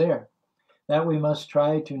things are there. That we must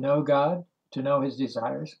try to know God, to know his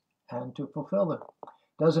desires, and to fulfill them.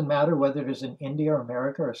 Doesn't matter whether it is in India or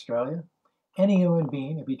America or Australia. Any human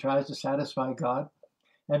being, if he tries to satisfy God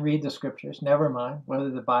and read the scriptures, never mind whether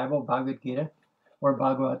the Bible, Bhagavad Gita, or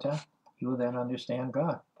Bhagavata, he will then understand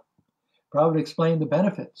God. Prabhupada explained the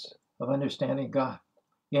benefits of understanding God.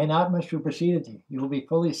 Yenatma Shruprasidati, you will be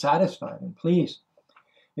fully satisfied and pleased.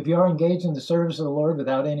 If you are engaged in the service of the Lord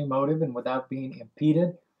without any motive and without being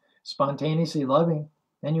impeded, spontaneously loving,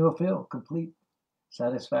 then you will feel complete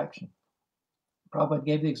satisfaction. Prabhupada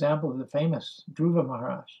gave the example of the famous Dhruva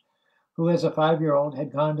Maharaj, who as a 5-year-old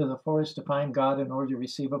had gone to the forest to find God in order to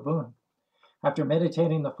receive a boon. After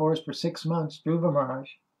meditating in the forest for 6 months, Dhruva Maharaj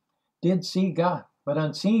did see God, but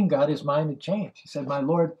on seeing God, his mind had changed. He said, my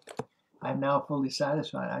Lord, I am now fully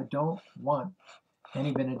satisfied. I don't want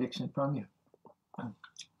any benediction from you.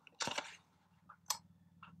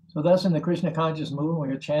 So thus in the Krishna conscious movement,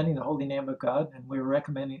 we are chanting the holy name of God, and we are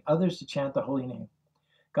recommending others to chant the holy name.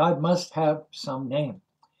 God must have some name.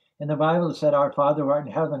 In the Bible it said, our Father who art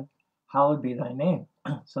in heaven, hallowed be thy name.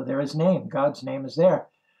 So there is name. God's name is there.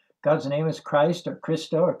 God's name is Christ or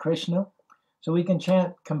Christo or Krishna. So we can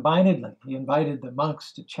chant combinedly. He invited the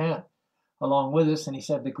monks to chant along with us, and he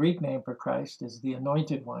said the Greek name for Christ is the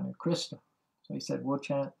anointed one, or Krishna. So he said, we'll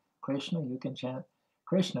chant Krishna, you can chant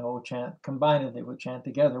Krishna, we'll chant combinedly, we'll chant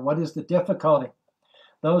together. What is the difficulty?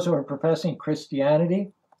 Those who are professing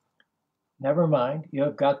Christianity, never mind, you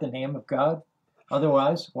have got the name of God.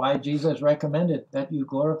 Otherwise, why Jesus recommended that you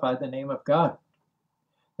glorify the name of God?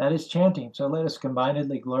 That is chanting. So let us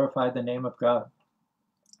combinedly glorify the name of God.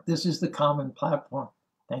 This is the common platform.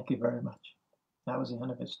 Thank you very much. That was the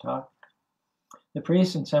end of his talk. The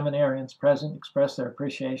priests and seminarians present expressed their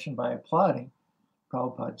appreciation by applauding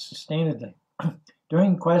Prabhupada sustainedly.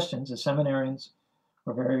 During questions, the seminarians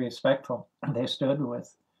were very respectful. They stood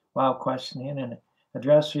with while questioning and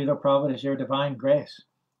addressed Srila Prabhupada as your divine grace.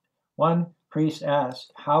 One priest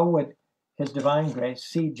asked, how would his divine grace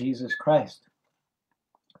see Jesus Christ?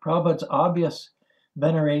 Prabhupada's obvious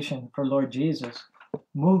veneration for Lord Jesus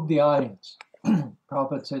moved the audience.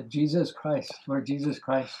 Prabhupada said, Jesus Christ, Lord Jesus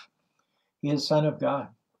Christ, he is Son of God,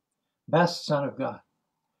 best Son of God.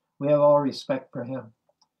 We have all respect for him.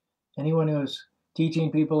 Anyone who is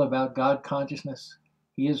teaching people about God consciousness,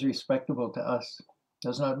 he is respectable to us.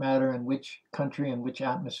 Does not matter in which country and which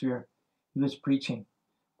atmosphere he was preaching.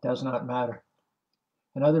 Does not matter.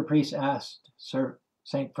 Another priest asked, Sir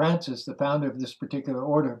St. Francis, the founder of this particular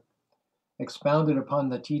order, expounded upon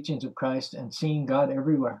the teachings of Christ and seeing God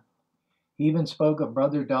everywhere. He even spoke of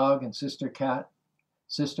brother dog and sister cat,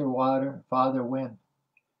 sister water, father wind.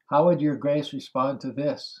 How would your grace respond to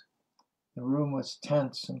this? The room was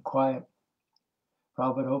tense and quiet.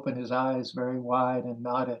 Prabhupada opened his eyes very wide and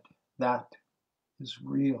nodded. That is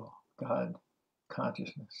real God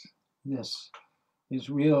consciousness. This is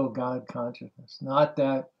real God consciousness. Not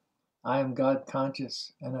that I am God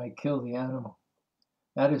conscious and I kill the animal.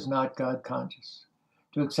 That is not God conscious.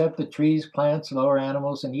 To accept the trees, plants, lower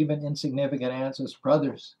animals, and even insignificant ants as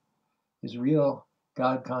brothers is real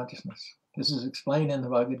God consciousness. This is explained in the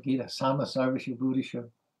Bhagavad Gita, Sama Sarvashu Buddhishu.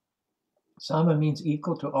 Sama means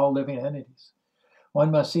equal to all living entities.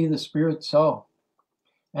 One must see the spirit soul.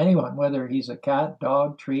 Anyone, whether he's a cat,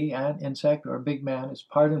 dog, tree, ant, insect, or a big man, is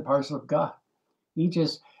part and parcel of God. Each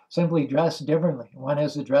is simply dressed differently. One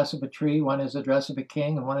has the dress of a tree, one has the dress of a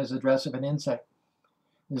king, and one has the dress of an insect.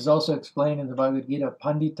 This is also explained in the Bhagavad Gita,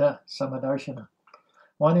 Pandita Samadarshana.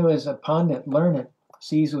 One who is a pandit, learned,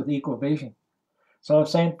 sees with equal vision. So if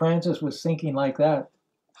St. Francis was thinking like that,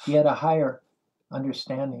 he had a higher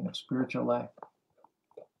understanding of spiritual life.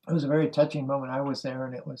 It was a very touching moment. I was there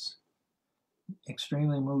and it was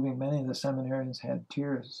extremely moving. Many of the seminarians had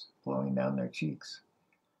tears flowing down their cheeks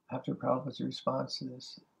after Prabhupada's response to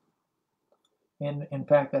this. And in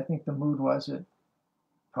fact, I think the mood was that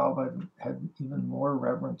Prabhupada had even more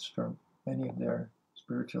reverence for many of their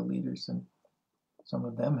spiritual leaders than some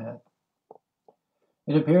of them had.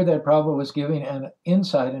 It appeared that Prabhupada was giving an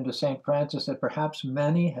insight into St. Francis that perhaps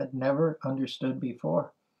many had never understood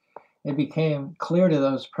before. It became clear to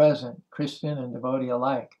those present, Christian and devotee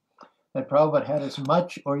alike, that Prabhupada had as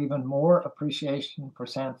much or even more appreciation for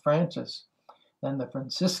St. Francis than the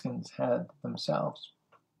Franciscans had themselves.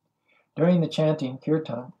 During the chanting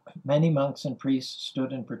kirtan, many monks and priests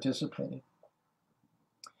stood and participated.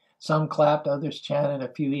 Some clapped, others chanted,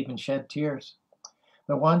 a few even shed tears.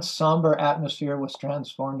 The once somber atmosphere was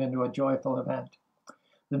transformed into a joyful event.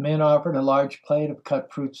 The men offered a large plate of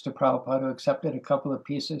cut fruits to Prabhupada, who accepted a couple of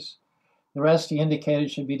pieces. The rest, he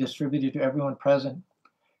indicated, should be distributed to everyone present.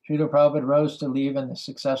 Srila Prabhupada rose to leave, and the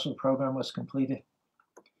successful program was completed.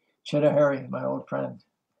 Chidahari, my old friend,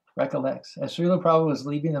 recollects. As Srila Prabhupada was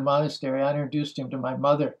leaving the monastery, I introduced him to my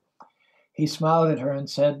mother. He smiled at her and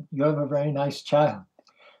said, "You have a very nice child."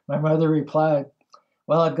 My mother replied,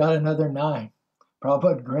 "Well, I've got another 9.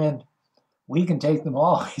 Prabhupada grinned. "We can take them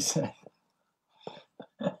all," he said.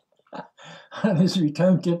 On his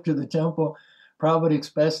return trip to the temple, Prabhupada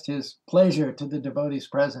expressed his pleasure to the devotees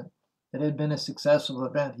present. It had been a successful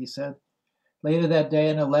event, he said. Later that day,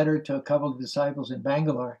 in a letter to a couple of disciples in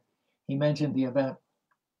Bangalore, he mentioned the event.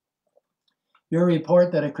 Your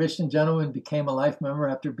report that a Christian gentleman became a life member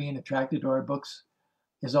after being attracted to our books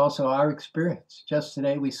is also our experience. Just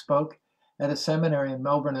today we spoke at a seminary in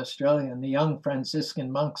Melbourne, Australia, and the young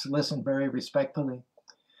Franciscan monks listened very respectfully.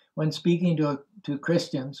 When speaking to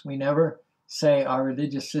Christians, we never say our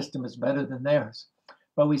religious system is better than theirs,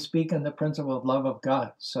 but we speak on the principle of love of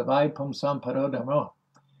God, savai pumsam parodamo.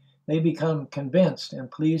 They become convinced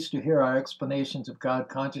and pleased to hear our explanations of God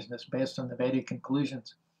consciousness based on the Vedic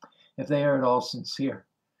conclusions, if they are at all sincere.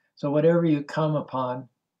 So whenever you come upon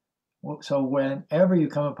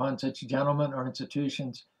such gentlemen or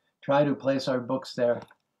institutions, try to place our books there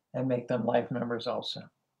and make them life members also.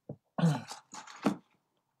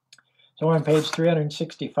 So we're on page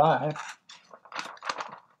 365,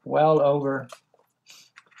 well over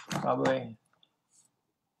probably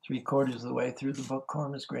 3/4 of the way through the book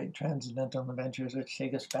Kurma's Great Transcendental Adventures, which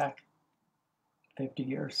take us back 50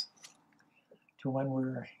 years to when we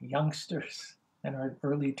were youngsters in our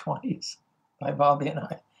early 20s, by Bobby and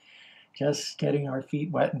I, just getting our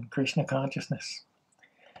feet wet in Krishna consciousness.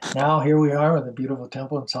 Now here we are with a beautiful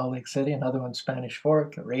temple in Salt Lake City, another one in Spanish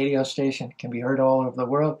Fork, a radio station, can be heard all over the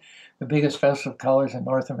world, the biggest festival of colors in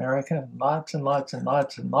North America, and lots and lots and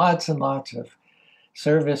lots and lots and lots of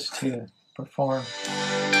service to perform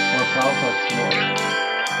for Prabhupada's glory.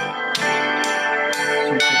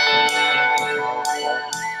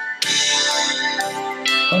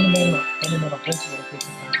 Fundamental principle of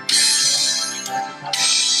Krishna consciousness.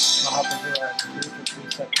 Mahaprabhu, our spiritual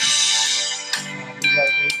preceptor. These are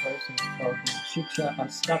 8 verses called the Shiksha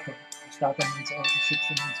Astakam. Astakam means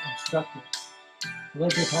Shiksha means instructor.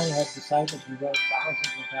 Lord Chaitanya had disciples who wrote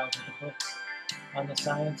thousands and thousands of books on the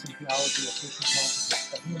science and theology of Krishna consciousness,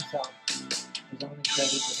 but he himself was only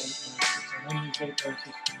credited with 8 verses. And in these 8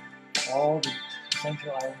 verses, all the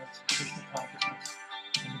essential elements of Krishna consciousness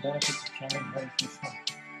and the benefits of chanting Hare Krishna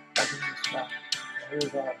are being described.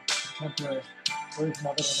 Here's our contemporary version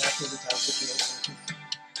of it, and after this I'll give you 8 verses.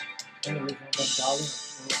 In the original Bengali,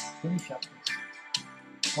 we'll finish up this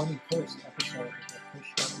 21st episode of the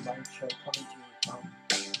Krishna Lite show coming to you from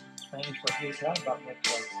Spanish for Asia, about what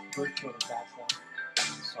was virtually back then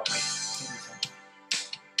in Salt Lake City Center.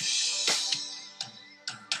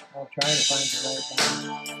 I'll try to find the right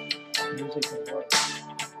balance, music and words.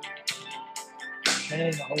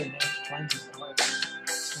 Chanting the holy names cleanses the heart.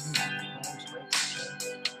 Singing the names breaks the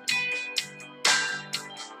chains.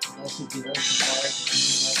 Blessed be those who guard the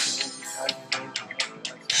meaning like the words of God and waves and help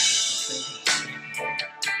the lights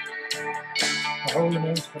and the holy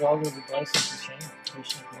names put all of the blessings to shame.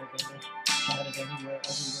 Krishna, Govinda, chanted anywhere,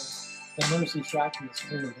 everywhere. The mercy Shakti is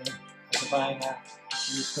clearly there. A divine act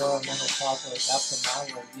to restore our mental pathway, tap the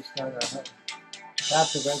malware, restart our heart. Tap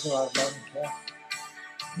the reservoir of love and care.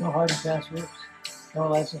 No hard and fast rules. No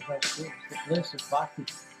lessons like schools. The bliss of bhakti.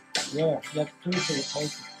 Rare, yet crucially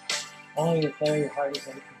potent. Only if there your heart is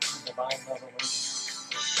open and divine love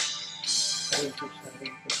awakens. Hare Krishna,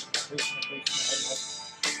 Hare Krishna, Krishna Krishna, Hare Hare,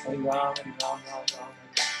 Hare Ram, Hare Ram, Ram Ram, Hare.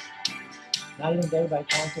 Night and day by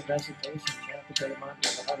constant recitation, chant the great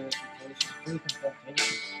mantra of the heart recitation, free from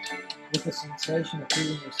temptation, with the sensation of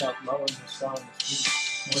feeling yourself lower and strong in the street,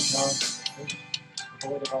 more challenging than free,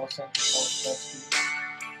 devoid of all sense of all stress.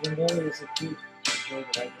 Your merely is the key to enjoy the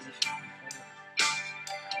vibration of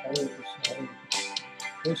Hare Krishna, Hare Krishna,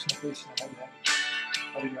 Krishna Krishna, Hare Hare,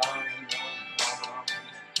 Hare Ram, Hare Ram, Ram Ram,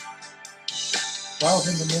 Hare. Wealth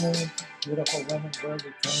in the millions, beautiful women,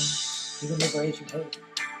 worldly trained, even liberation hate,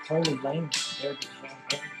 totally lame compared to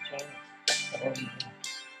champagne chanting the holy name.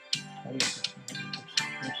 Hare Krishna,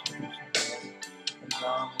 Krishna Krishna, Hare Hare, Hare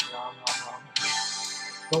Ram, Ram Ram, Hare.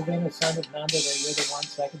 Govinda, son of Nanda, that you're the one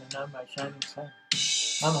second and I'm my shining sun.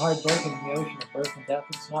 I'm heartbroken in the ocean of birth and death.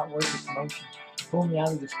 It's not worth its motion. Pull me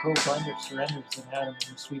out of this cold blender, surrenders and atom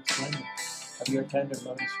in the sweet splendor of your tender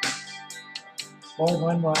lotus feet. Lord,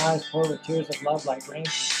 one more eyes pour with tears of love like rain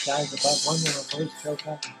from skies above. One more voice choke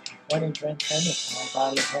up, one in transcendence, my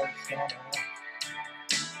body and head stand on.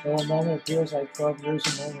 Though a moment appears like 12 years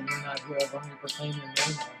or more when you're not here, I've only proclaimed your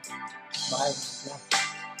name, smiling again.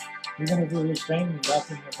 Even if you restrain me,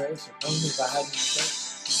 wrapped in your grace, or pain me by hiding your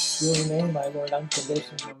face, you will remain, my Lord,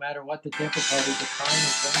 unconditional, no matter what the difficulty, the time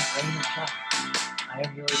is rain or shine. I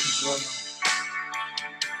am yours and you are mine.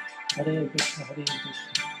 Hare Krishna, Hare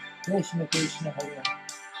Krishna, Krishna Krishna, Hare Hare,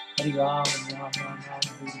 Hare Ram and Ram Ram Ram,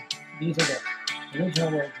 Hare. These are the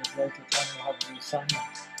original words of Lord Chaitanya Mahaprabhu's son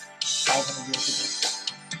 500 years ago.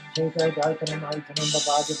 Shekar Darpanam Artanam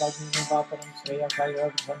Babaja Bhagninam Vapanam Sreya Kaya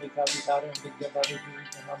Bhandika Vitaram Vidya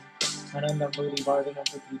Bhagavitanam Anandam Budi Vardhanam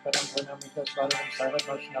Putriparam Purnamita Swaranam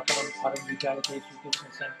Sarvashnaparam Param Vijayate Sri Krishna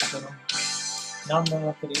Sankatanam Nam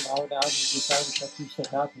Namakari Bhavadadi Visarva Shakti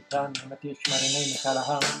Sata Pitan Namati Shmarane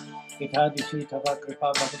Nikalaham Pitadishi Tava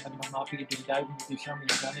Kripa Bhagavan Mamapi Didaivam Disham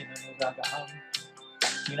Yagani Nanadagaham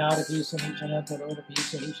Vinara Pisa Nichana Taroda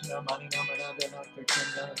Pisa Hishna Mani Namanadana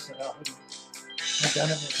Kirtana Sarahari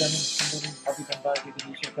Janam Sundaram Abhidamba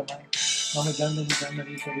Diganisha Kamai Mama Janam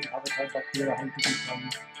Janamishari Avatar Bhakti Rahati Vikram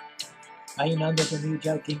Ainanda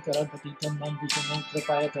Tanuja Kinkara Patitam Mandishanam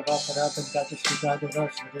Kripaya Tava Paratam Katashkita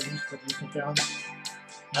Devas Nadaris Patitam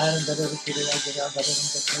Nayandara Vikira Jara Bhadaram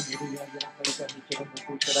Katha Guru Yajara Parika Vikiram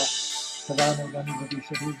Bhutara Savana Gani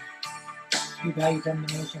Bhadishari Vidaitam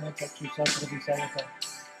Nameshana Chakshu Satra Visayaka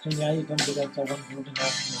Sunyayitam Vidatsavam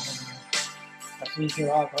Bhudinam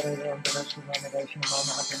Asishira Pararam Darashima Darashima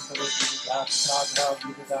Mahatam Parati Yasradha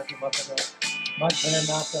Vidata Vakada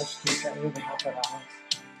Madhyanata Shrita Eva Naparaha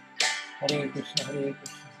Hare Krishna, Hare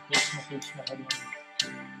Krishna, Krishna Krishna, Hare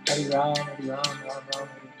Hare, Hare Ram, Hare Ram, Ram Ram, Hare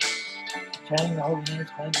Hare. Chanting the holy names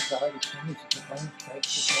cleanses the heart, extinguishes the flames,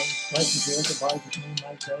 breaks the flames, blesses the earth, abides with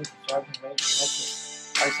moonlight rays, the sharpened waves,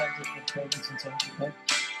 connected our senses with fragrance and sanctity.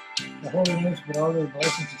 The holy names put all their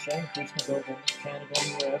blessings to shame. Krishna Govinda, chanted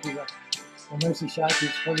anywhere, everywhere. The mercy Shakti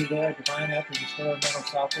is fully there, divine after the store of mental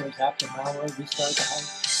software is after malware, restart the height.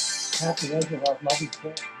 Half the reservoir of loving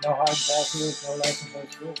care, no hard and fast rules, no license, no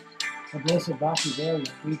schools. The bliss of Bhakti there,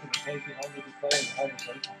 free for the taking, only declare the heart is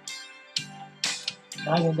aching.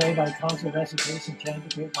 Night and day by constant recitation, chant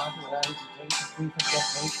the great mantra without hesitation, free from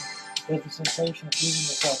temptation. With the sensation of feeling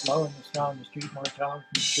yourself low in the strong, the street more challenged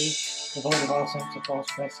from the street, devoid of all sense of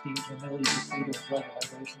false prestige, humility, freedom, joy,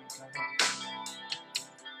 vibration, and silence.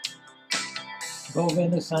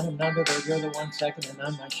 Govinda, son of Nanda, though you're the one second and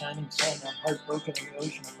none, my shining sun, I'm heartbroken in the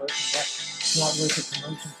ocean of birth and death. It's not worth the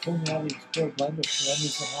commotion. Pull me out of this pure blender,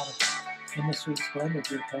 surrenders and atoms. In the sweet splendor of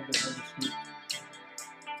your tender lotus feet.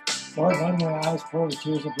 Lord, one more eyes pour with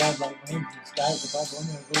tears of blood like rain from the skies above, one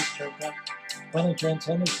more voice choke up, one in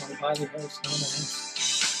transcendence, my body hair stand on end.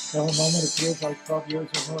 Though a moment appears like 12 years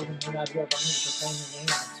or more when you're not here, I've only to proclaim your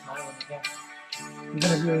name and smiling again.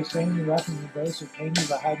 Even if you restrain me, roughing your grace, or pain me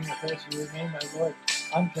by hiding your face, you remain, my Lord,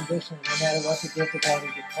 unconditional, no matter what the difficulty,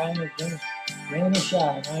 the time or dream, rain or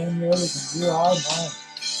shine, I am yours and you are mine.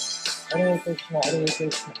 Hare Krishna, Hare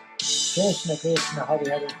Krishna, Krishna Krishna, Hare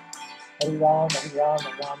Hare, Hare Ram, Ram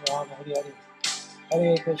Ram, Hare Hare,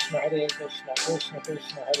 Hare Krishna, Krishna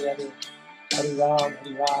Krishna, Hare Hare, Hare Ram,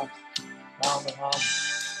 Ram Ram,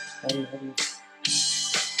 Hare Hare.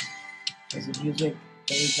 As the music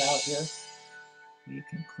fades out here, we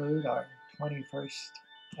conclude our 21st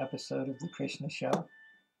episode of the Krishna Show.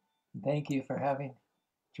 Thank you for having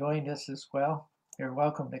joined us as well. You're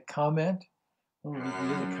welcome to comment. We'll review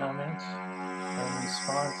the comments and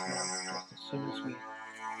respond to them just as soon as we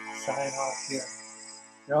sign off here.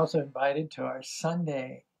 You're also invited to our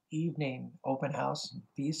Sunday evening open house and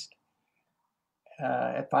feast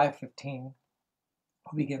at 5:15.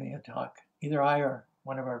 We'll be giving a talk. Either I or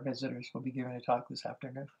one of our visitors will be giving a talk this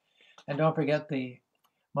afternoon. And don't forget the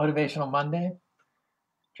Motivational Monday,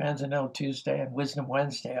 Transcendental Tuesday, and Wisdom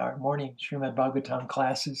Wednesday, our morning Srimad Bhagavatam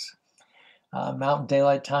classes, Mountain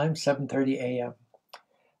Daylight Time, 7:30 a.m.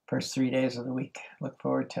 First 3 days of the week. Look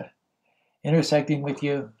forward to intersecting with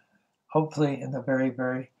you, hopefully in the very,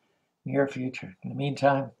 very near future. In the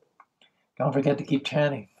meantime, don't forget to keep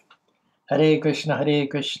chanting. Hare Krishna,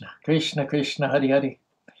 Krishna Krishna, Hare Hare,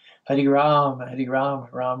 Hare Ram,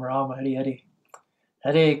 Ram Ram, Hare Hare,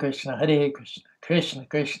 Hare Krishna, Krishna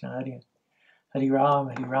Krishna, Hare Hare, Hare Ram,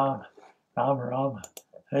 Ram Ram,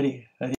 Hare Hare.